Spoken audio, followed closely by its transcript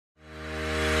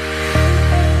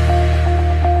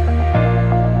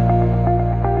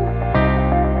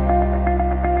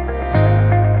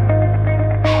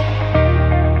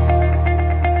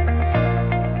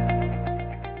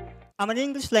I'm an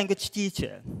English language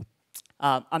teacher.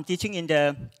 I'm teaching in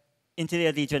the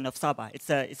interior region of Sabah.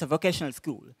 It's a vocational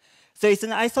school. So it's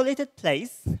an isolated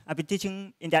place. I've been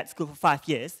teaching in that school for 5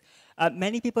 years.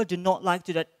 Many people do not like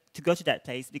to go to that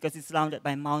place because it's surrounded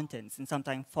by mountains and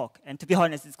sometimes fog. And to be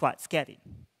honest, it's quite scary.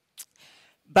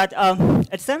 But at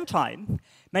the same time,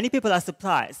 many people are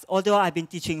surprised. Although I've been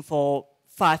teaching for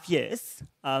 5 years,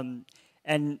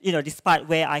 and despite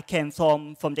where I came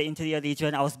from the interior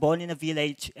region, I was born in a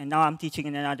village, and now I'm teaching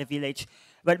in another village.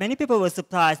 But many people were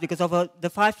surprised because over the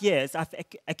 5 years, I've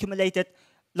accumulated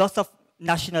lots of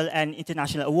national and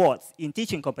international awards in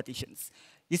teaching competitions.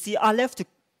 You see, I love to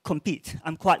compete.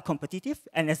 I'm quite competitive,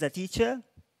 and as a teacher,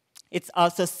 it's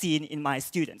also seen in my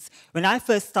students. When I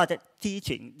first started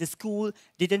teaching, the school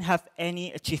didn't have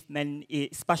any achievement,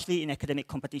 especially in academic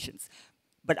competitions.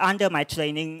 But under my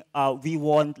training, we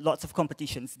won lots of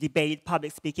competitions: debate,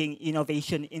 public speaking,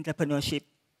 innovation, entrepreneurship.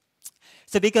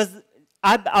 So because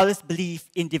I always believe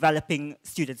in developing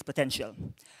students' potential.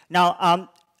 Now,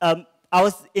 I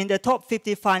was in the top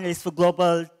 50 finalists for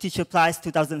Global Teacher Prize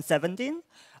 2017.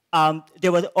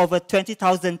 There were over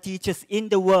 20,000 teachers in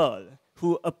the world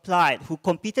who applied, who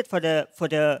competed for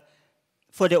the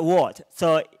award.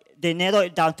 So they narrowed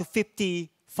it down to 50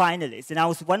 finalists, and I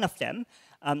was one of them.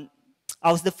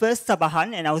 I was the first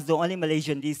Sabahan, and I was the only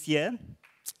Malaysian this year.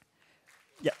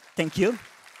 Yeah, thank you.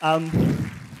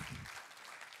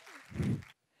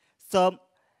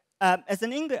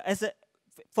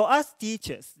 For us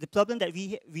teachers, the problem that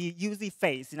we usually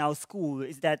face in our school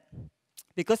is that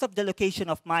because of the location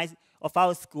of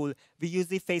our school, we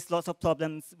usually face lots of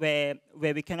problems where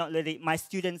we cannot really, my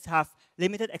students have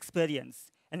limited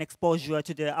experience and exposure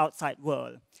to the outside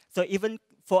world. So even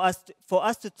for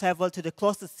us to travel to the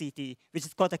closest city, which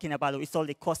is Kota Kinabalu, is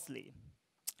already costly.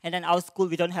 And then our school,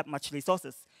 we don't have much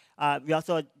resources. We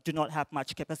also do not have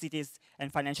much capacities and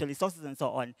financial resources and so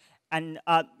on. And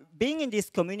being in this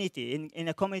community, in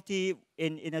a community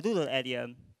in a rural area,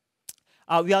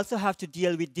 we also have to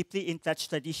deal with deeply entrenched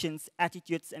traditions,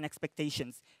 attitudes, and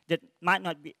expectations that might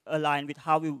not be aligned with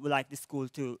how we would like the school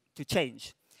to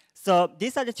change. So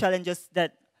these are the challenges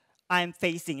that I'm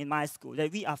facing in my school,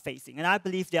 that we are facing. And I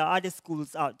believe there are other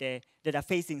schools out there that are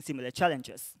facing similar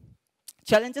challenges.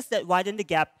 Challenges that widen the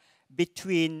gap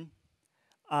between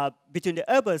the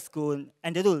urban school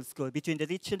and the rural school, between the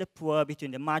rich and the poor,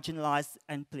 between the marginalized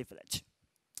and privileged.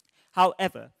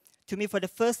 However, to me, for the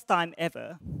first time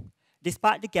ever,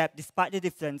 despite the gap, despite the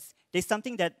difference, there's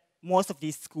something that most of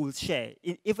these schools share,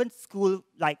 even schools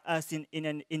like us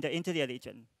in the interior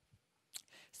region.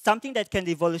 Something that can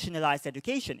revolutionize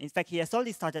education. In fact, he has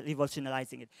already started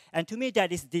revolutionizing it. And to me,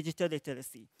 that is digital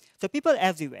literacy. So people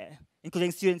everywhere,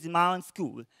 including students in my own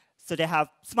school, so they have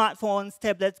smartphones,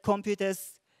 tablets,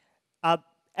 computers,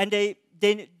 and they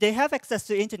have access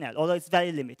to internet, although it's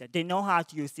very limited. They know how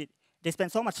to use it. They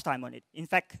spend so much time on it. In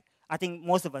fact, I think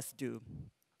most of us do.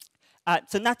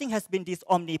 So nothing has been this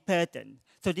omnipotent.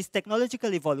 So this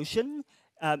technological evolution,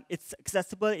 it's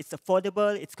accessible, it's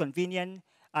affordable, it's convenient,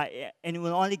 and it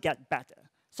will only get better.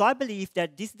 So I believe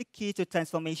that this is the key to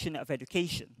transformation of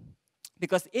education.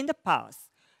 Because in the past,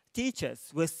 teachers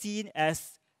were seen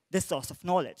as the source of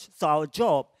knowledge. So our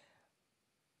job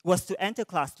was to enter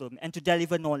classroom and to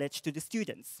deliver knowledge to the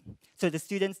students. So the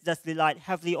students just relied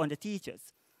heavily on the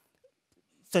teachers.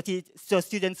 So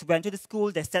students went to the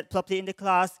school, they sat properly in the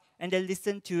class, and they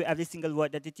listened to every single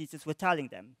word that the teachers were telling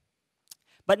them.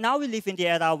 But now we live in the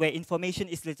era where information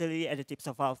is literally at the tips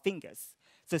of our fingers.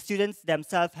 So students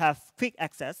themselves have quick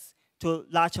access to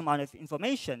large amount of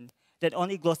information that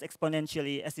only grows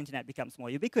exponentially as the internet becomes more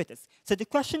ubiquitous. So the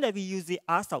question that we usually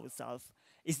ask ourselves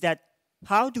is that,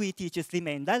 how do we teachers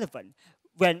remain relevant?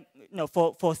 When,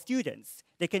 for students,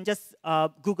 they can just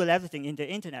Google everything in the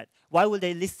internet. Why will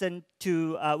they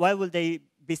why will they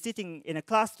be sitting in a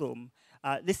classroom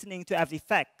listening to every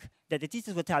fact that the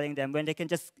teachers were telling them when they can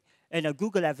just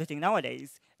Google everything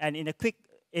nowadays, and in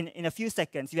a few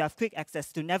seconds you have quick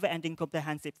access to never-ending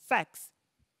comprehensive facts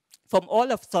from all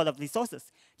sort of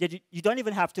resources. You don't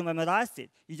even have to memorize it.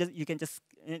 You can just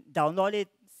download it,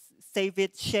 save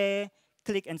it, share,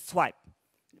 click and swipe,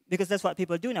 because that's what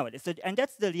people do nowadays. So, and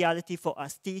that's the reality for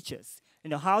us teachers.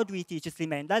 How do we teachers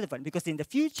remain relevant? Because in the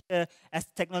future, as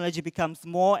technology becomes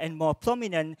more and more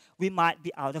prominent, we might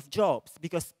be out of jobs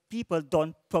because people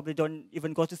probably don't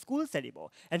even go to schools anymore.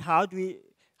 And how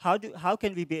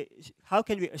can we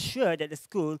assure that the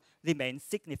school remains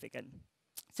significant?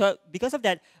 So because of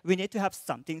that, we need to have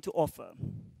something to offer.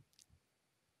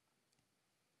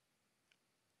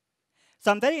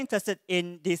 So I'm very interested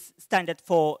in this standard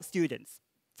for students,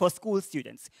 for school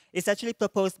students. It's actually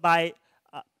proposed by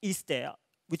ISTE,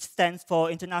 which stands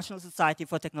for International Society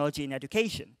for Technology in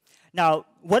Education. Now,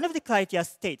 one of the criteria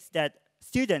states that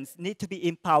students need to be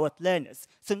empowered learners.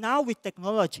 So now with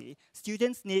technology,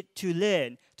 students need to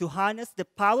learn to harness the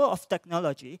power of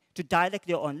technology to direct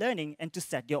their own learning and to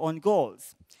set their own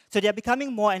goals. So they're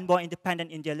becoming more and more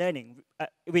independent in their learning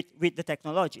with the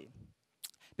technology.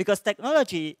 Because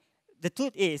technology, the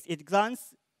truth is, it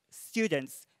grants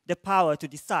students the power to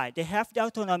decide. They have the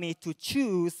autonomy to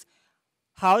choose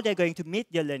how they're going to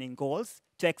meet their learning goals,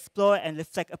 to explore and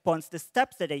reflect upon the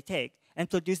steps that they take, and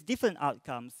produce different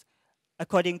outcomes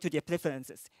according to their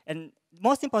preferences. And the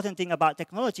most important thing about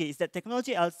technology is that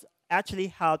technology actually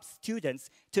helps students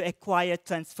to acquire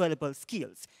transferable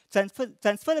skills.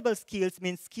 Transferable skills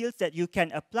means skills that you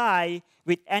can apply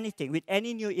with anything, with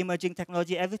any new emerging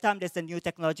technology. Every time there's a new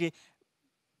technology,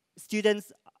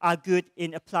 students are good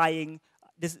in applying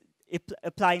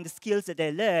the skills that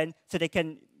they learn so they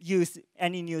can use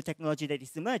any new technology that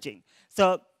is emerging.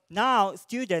 So now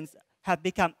students have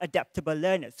become adaptable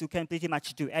learners who can pretty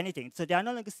much do anything. So they are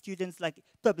no longer students like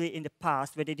probably in the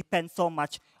past where they depend so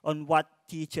much on what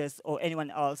teachers or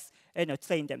anyone else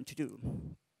train them to do.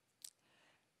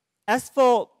 As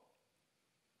for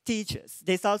teachers,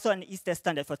 there's also an ISTE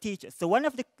standard for teachers. So one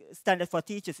of the standards for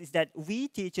teachers is that we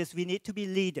teachers, we need to be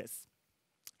leaders.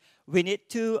 We need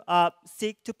to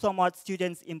seek to promote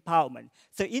students' empowerment.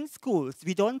 So in schools,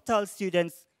 we don't tell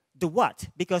students the what,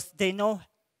 because they know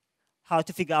how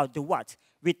to figure out the what.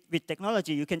 With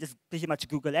technology, you can just pretty much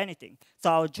Google anything. So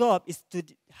our job is to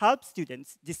help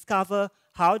students discover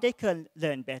how they can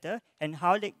learn better and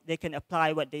how they can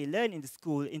apply what they learn in the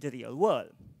school in the real world.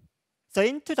 So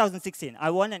in 2016, I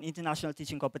won an international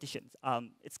teaching competition.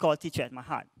 It's called Teacher at My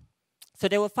Heart. So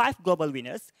there were 5 global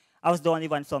winners. I was the only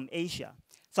one from Asia.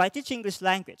 So I teach English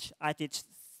language. I teach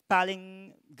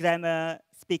spelling, grammar,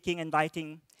 speaking, and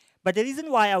writing. But the reason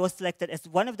why I was selected as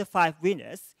one of the 5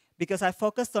 winners, because I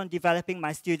focused on developing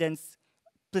my students'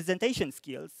 presentation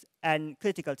skills and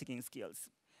critical thinking skills.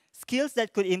 Skills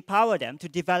that could empower them to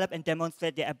develop and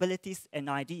demonstrate their abilities and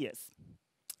ideas.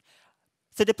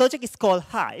 So the project is called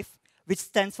HIVE, which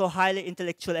stands for Highly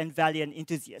Intellectual and Valiant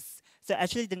Enthusiasts. So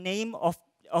actually the name of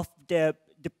the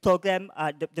program,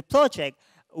 the project,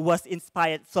 was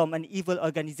inspired from an evil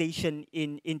organization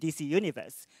in DC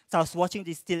Universe. So I was watching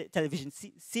this television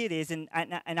series and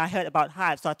I heard about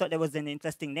Hive, so I thought that was an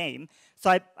interesting name.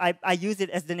 So I used it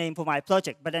as the name for my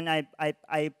project, but then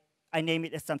I name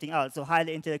it as something else, so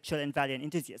Highly Intellectual and Valiant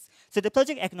Enthusiasts. So the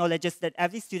project acknowledges that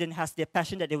every student has their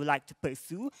passion that they would like to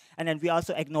pursue, and then we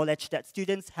also acknowledge that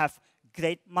students have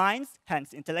great minds,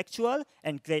 hence intellectual,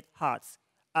 and great hearts,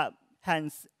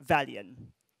 hence valiant.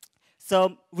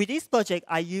 So with this project,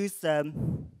 I use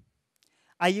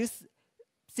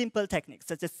simple techniques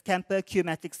such as Camper,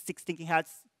 Q-Matrix, 6 thinking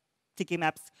hats, thinking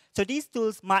maps. So these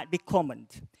tools might be common,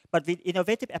 but with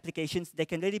innovative applications, they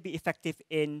can really be effective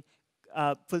in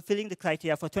fulfilling the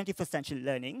criteria for 21st century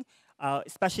learning,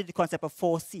 especially the concept of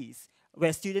 4 Cs,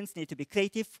 where students need to be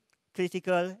creative,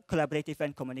 critical, collaborative,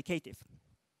 and communicative.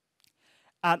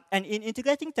 And in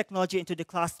integrating technology into the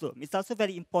classroom, it's also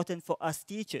very important for us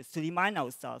teachers to remind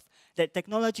ourselves that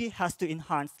technology has to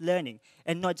enhance learning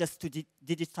and not just to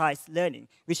digitize learning,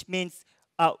 which means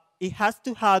it has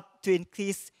to help to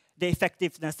increase the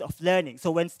effectiveness of learning. So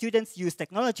when students use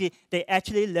technology, they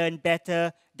actually learn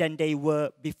better than they were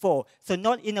before. So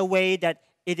not in a way that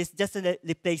it is just a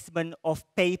replacement of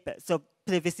paper. So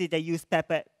previously they used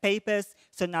papers,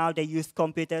 so now they use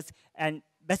computers, and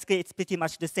basically it's pretty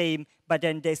much the same, but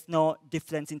then there's no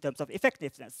difference in terms of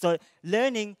effectiveness. So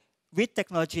learning with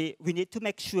technology, we need to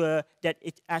make sure that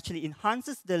it actually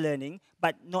enhances the learning,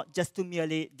 but not just to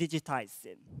merely digitize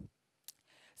it.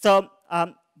 So,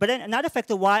 but then another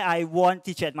factor why I want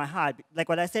Teacher at My Heart, like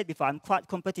what I said before, I'm quite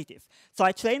competitive. So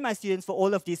I train my students for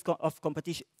all of these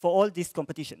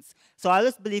competitions. So I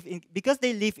always believe in, because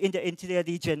they live in the interior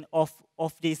region of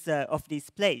this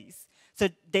place, so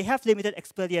they have limited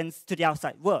experience to the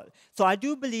outside world. So I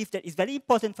do believe that it's very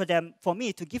important for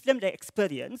me to give them the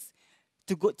experience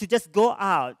to just go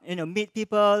out, meet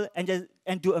people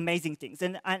and do amazing things.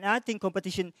 And I think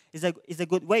competition is a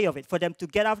good way of it, for them to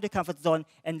get out of the comfort zone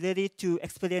and really to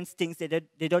experience things that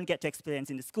they don't get to experience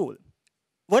in the school.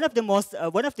 One of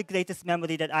the greatest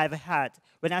memory that I ever had,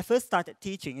 when I first started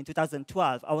teaching in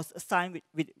 2012, I was assigned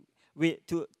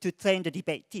to train the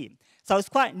debate team. So I was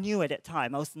quite new at that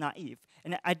time. I was naive,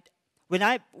 and when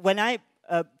I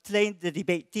trained the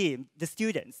debate team, the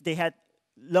students, they had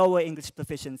lower English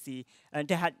proficiency, and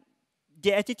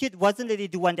their attitude wasn't really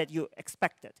the one that you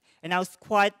expected. And I was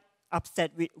quite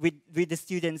upset with the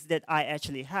students that I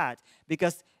actually had,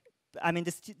 because I mean,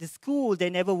 the school, they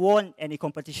never won any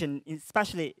competition,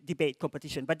 especially debate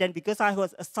competition. But then because I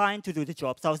was assigned to do the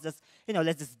job, so I was just,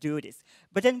 let's just do this.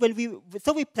 But then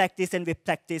so we practice and we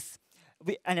practice,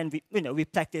 and then we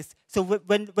practice. So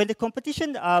when the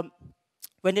competition,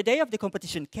 when the day of the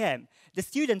competition came, the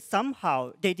students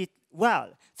somehow, they did well.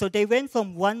 So they went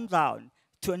from one round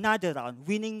to another round,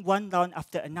 winning one round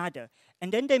after another.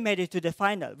 And then they made it to the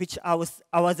final, which I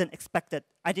wasn't expected.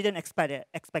 I didn't expect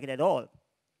it at all.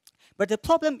 But the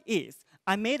problem is,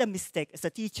 I made a mistake as a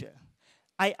teacher.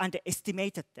 I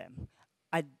underestimated them.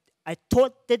 I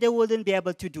thought that they wouldn't be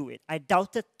able to do it. I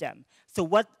doubted them. So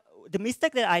the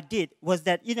mistake that I did was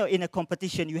that, in a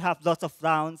competition, you have lots of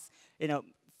rounds,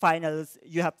 finals,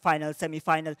 you have final,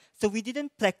 semi-final. So we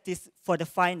didn't practice for the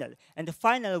final. And the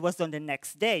final was on the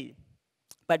next day.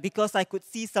 But because I could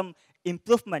see some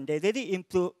improvement, they really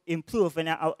improved, and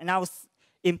I was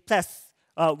impressed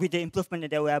with the improvement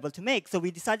that they were able to make. So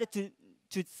we decided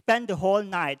to spend the whole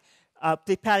night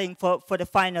preparing for the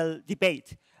final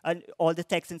debate, and all the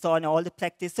texts and so on, all the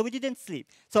practice. So we didn't sleep.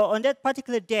 So on that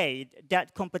particular day,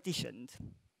 that competition,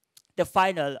 the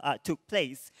final took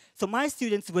place. So my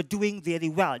students were doing really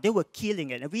well. They were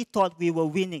killing it, and we thought we were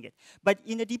winning it. But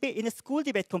in a school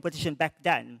debate competition back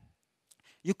then,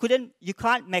 you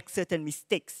can't make certain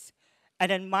mistakes. And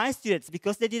then my students,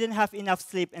 because they didn't have enough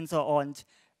sleep and so on,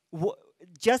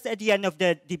 just at the end of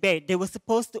the debate, they were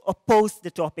supposed to oppose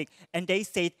the topic, and they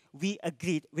said, we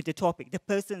agreed with the topic. The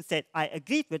person said, I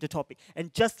agreed with the topic.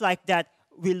 And just like that,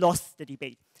 we lost the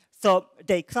debate. So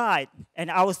they cried, and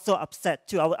I was so upset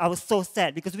too. I was so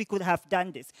sad because we could have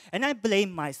done this. And I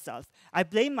blame myself. I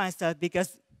blame myself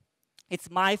because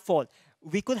it's my fault.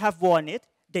 We could have won it.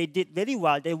 They did very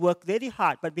well. They worked very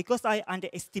hard. But because I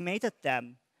underestimated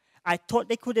them, I thought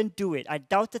they couldn't do it. I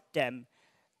doubted them.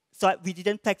 So we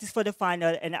didn't practice for the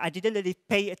final, and I didn't really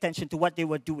pay attention to what they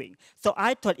were doing. So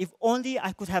I thought if only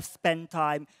I could have spent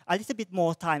time, a little bit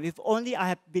more time, if only I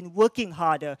had been working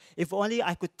harder, if only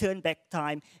I could turn back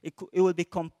time, it would be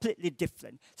completely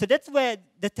different. So that's where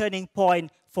the turning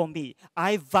point for me.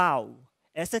 I vow,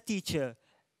 as a teacher,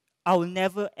 I will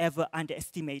never, ever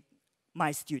underestimate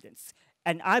my students.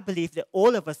 And I believe that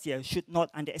all of us here should not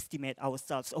underestimate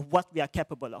ourselves of what we are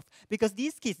capable of. Because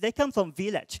these kids, they come from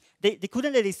village. They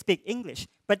couldn't really speak English,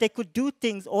 but they could do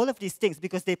things, all of these things,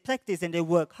 because they practice and they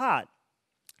work hard.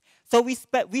 So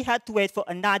we had to wait for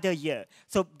another year.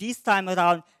 So this time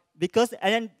around, and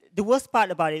then the worst part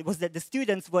about it was that the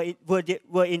students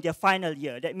were in their final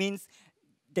year. That means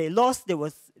they lost, they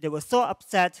were so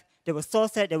upset, they were so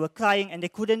sad, they were crying, and they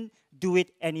couldn't do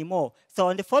it anymore. So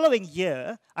in the following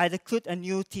year, I recruit a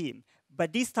new team.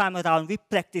 But this time around, we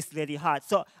practiced very hard.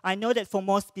 So I know that for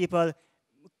most people,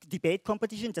 debate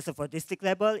competition, just for district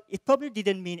level, it probably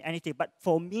didn't mean anything. But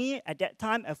for me, at that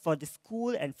time, and for the school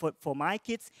and for my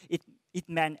kids, it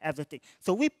meant everything.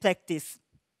 So we practice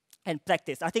and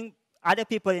practice. I think other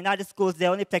people in other schools, they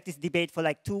only practice debate for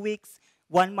like 2 weeks,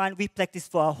 1 month. We practice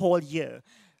for a whole year.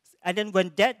 And then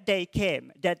when that day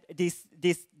came, that this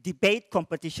debate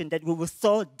competition that we were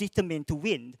so determined to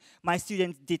win, my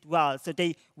students did well. So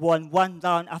they won one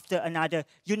round after another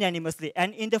unanimously.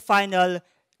 And in the final,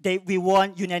 we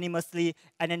won unanimously.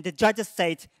 And then the judges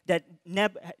said that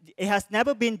it has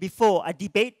never been before a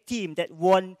debate team that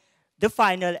won the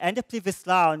final and the previous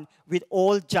round with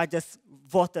all judges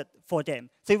voted for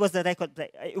them. So it was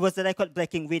a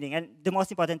record-breaking winning. And the most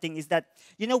important thing is that,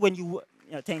 when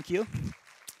thank you.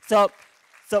 So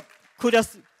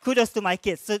kudos to my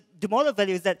kids. So the moral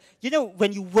value is that,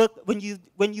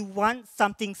 when you want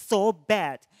something so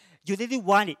bad, you really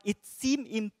want it. It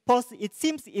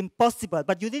seems impossible,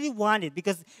 but you really want it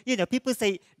because, people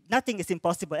say nothing is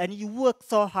impossible, and you work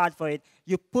so hard for it.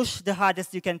 You push the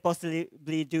hardest you can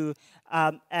possibly do,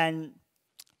 and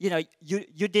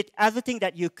you did everything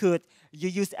that you could. You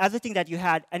used everything that you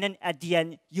had, and then at the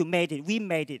end, you made it. We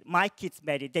made it. My kids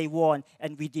made it. They won,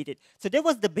 and we did it. So that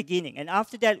was the beginning. And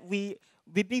after that, we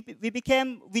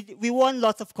won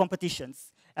lots of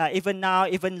competitions. Even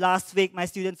last week, my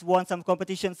students won some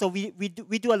competitions. So we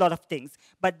do a lot of things.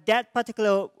 But that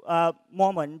particular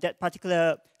moment, that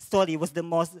particular story was the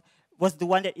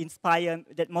one that inspired,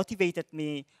 that motivated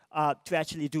me to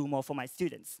actually do more for my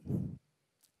students.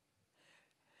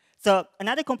 So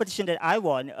another competition that I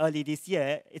won early this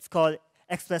year, it's called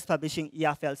Express Publishing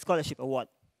EFL Scholarship Award.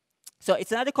 So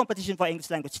it's another competition for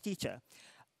English language teacher.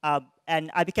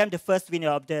 And I became the first winner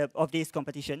of this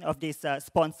competition, of this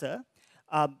sponsor.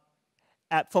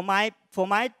 For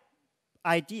my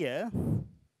idea,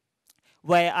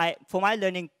 for my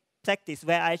learning practice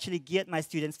where I actually geared my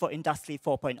students for Industry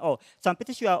 4.0. So I'm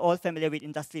pretty sure you're all familiar with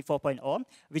Industry 4.0,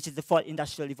 which is the fourth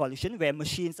industrial revolution, where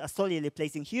machines are slowly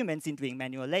replacing humans in doing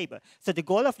manual labor. So the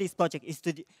goal of this project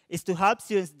is to help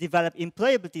students develop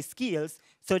employability skills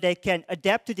so they can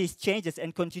adapt to these changes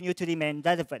and continue to remain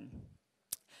relevant.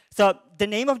 So the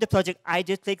name of the project,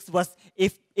 Ideclix, was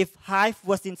if Hive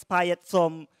was inspired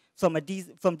from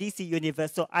DC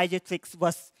universe, so Ideclix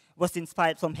was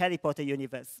inspired from Harry Potter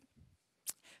universe.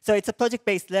 So it's a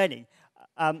project-based learning.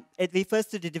 It refers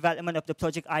to the development of the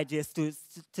project ideas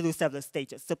through several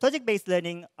stages. So project-based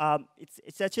learning,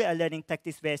 it's actually a learning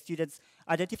practice where students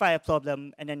identify a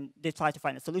problem and then they try to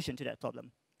find a solution to that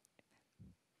problem.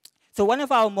 So one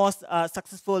of our most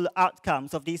successful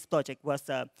outcomes of this project was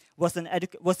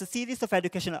a series of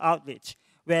educational outreach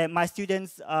where my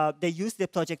students, they use the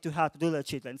project to help rural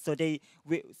children. So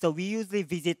we usually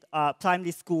visit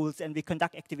primary schools and we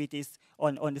conduct activities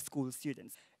on the school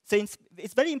students. So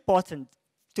it's very important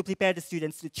to prepare the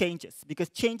students to changes because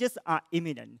changes are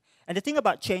imminent. And the thing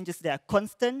about changes, they are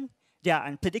constant, they are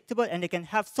unpredictable, and they can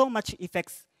have so much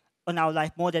effects on our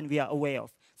life more than we are aware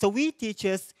of. So we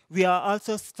teachers, we are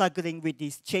also struggling with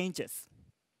these changes.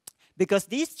 Because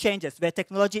these changes, where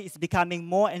technology is becoming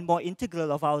more and more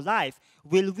integral of our life,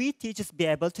 will we teachers be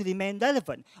able to remain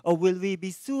relevant? Or will we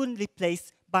be soon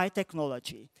replaced by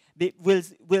technology?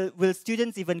 Will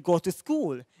students even go to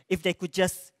school if they could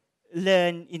just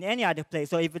learn in any other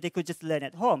place, or if they could just learn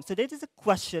at home? So that is a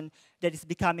question that is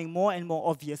becoming more and more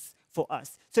obvious for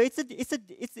us. So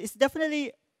it's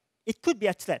definitely, it could be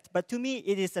a threat, but to me,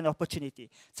 it is an opportunity.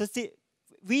 So see,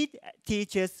 we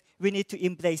teachers, we need to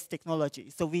embrace technology.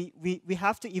 So we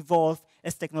have to evolve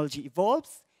as technology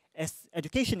evolves, as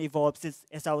education evolves,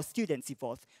 as our students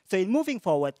evolve. So in moving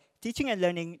forward, teaching and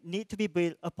learning need to be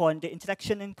built upon the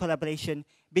interaction and collaboration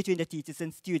between the teachers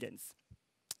and students,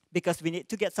 because we need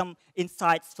to get some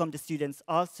insights from the students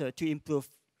also to improve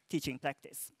teaching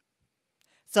practice.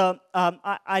 So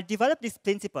I developed this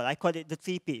principle, I call it the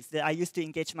 3 Ps, that I use to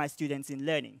engage my students in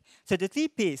learning. So the 3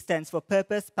 Ps stands for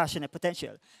purpose, passion, and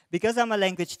potential. Because I'm a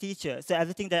language teacher, so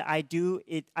everything that I do,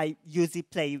 I usually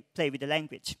play with the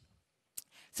language.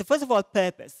 So first of all,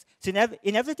 purpose. So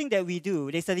in everything that we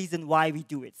do, there's a reason why we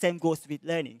do it. Same goes with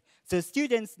learning. So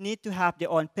students need to have their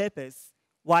own purpose,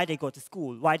 why they go to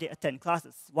school, why they attend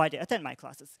classes, why they attend my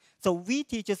classes. So we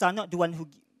teachers are not the one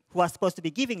who are supposed to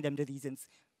be giving them the reasons,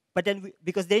 but then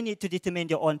because they need to determine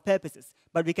their own purposes,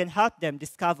 but we can help them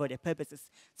discover their purposes.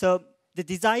 So the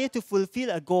desire to fulfill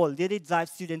a goal really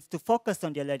drives students to focus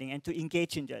on their learning and to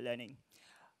engage in their learning.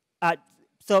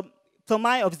 So from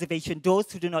my observation,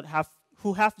 those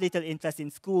who have little interest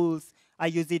in schools are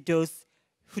usually those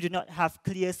who do not have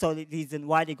clear, solid reason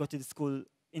why they go to the school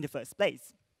in the first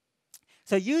place.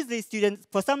 So usually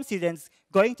for some students,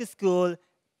 going to school,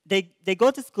 they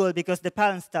go to school because the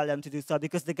parents tell them to do so,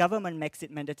 because the government makes it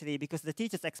mandatory, because the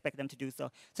teachers expect them to do so.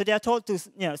 So they are told to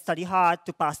study hard,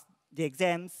 to pass the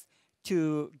exams,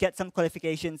 to get some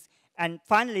qualifications, and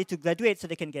finally to graduate so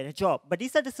they can get a job. But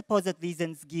these are the supposed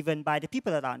reasons given by the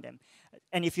people around them.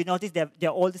 And if you notice, they're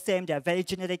all the same, they're very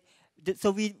generic.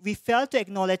 So we fail to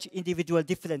acknowledge individual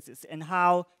differences and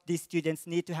how these students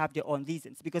need to have their own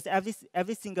reasons, because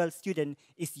every single student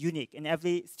is unique and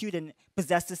every student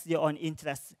possesses their own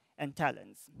interests and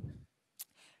talents.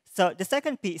 So the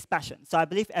second P is passion. So I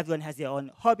believe everyone has their own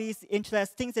hobbies,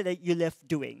 interests, things that you love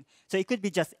doing. So it could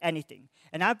be just anything.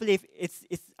 And I believe it's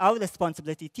our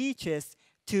responsibility, teachers,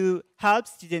 to help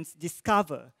students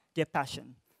discover their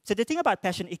passion. So the thing about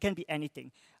passion, it can be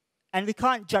anything. And we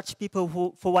can't judge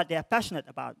people for what they are passionate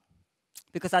about,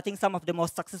 because I think some of the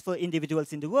most successful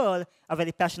individuals in the world are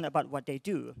very passionate about what they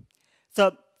do.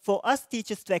 So for us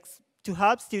teachers to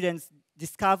help students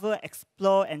discover,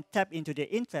 explore, and tap into their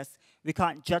interests, we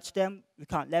can't judge them, we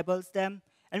can't label them,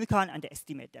 and we can't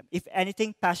underestimate them. If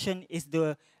anything, passion is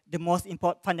the most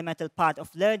important fundamental part of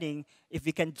learning. If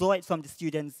we can draw it from the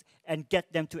students and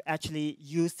get them to actually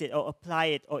use it or apply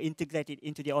it or integrate it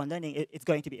into their own learning, it's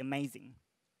going to be amazing.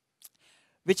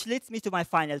 Which leads me to my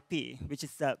final P, which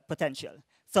is potential.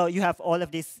 So you have all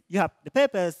of this, you have the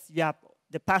purpose, you have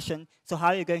the passion, so how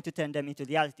are you going to turn them into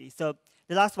reality? So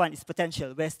the last one is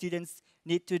potential, where students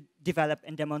need to develop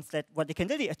and demonstrate what they can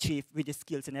really achieve with the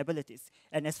skills and abilities.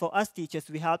 And as for us teachers,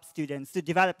 we help students to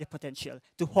develop their potential,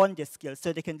 to hone their skills,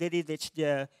 so they can really reach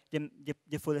the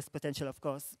fullest potential, of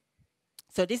course.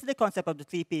 So this is the concept of the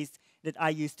 3 Ps that I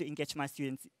use to engage my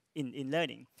students in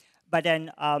learning. But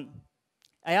then,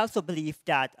 I also believe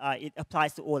that it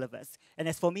applies to all of us. And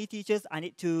as for me, teachers, I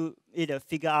need to either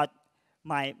figure out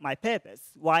my purpose.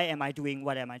 Why am I doing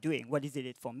what am I doing? What is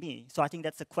it for me? So I think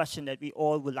that's a question that we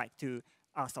all would like to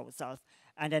ask ourselves.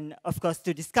 And then, of course,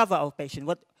 to discover our passion,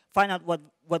 find out what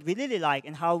we really like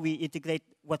and how we integrate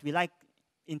what we like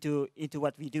into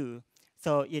what we do.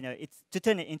 So, it's to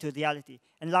turn it into reality.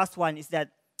 And last one is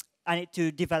that I need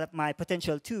to develop my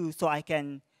potential too, so I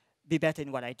can be better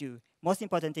in what I do. Most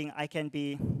important thing, I can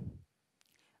be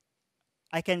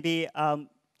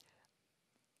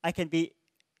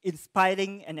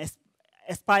inspiring and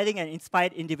aspiring and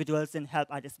inspired individuals and help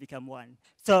others become one.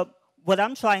 So what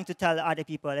I'm trying to tell other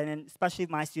people, and especially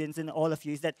my students and all of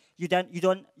you, is that you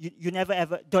never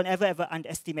ever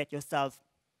underestimate yourself.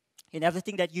 In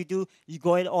everything that you do, you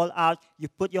go it all out, you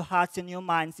put your hearts and your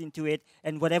minds into it,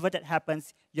 and whatever that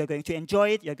happens, you're going to enjoy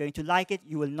it, you're going to like it,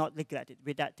 you will not regret it.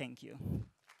 With that, thank you.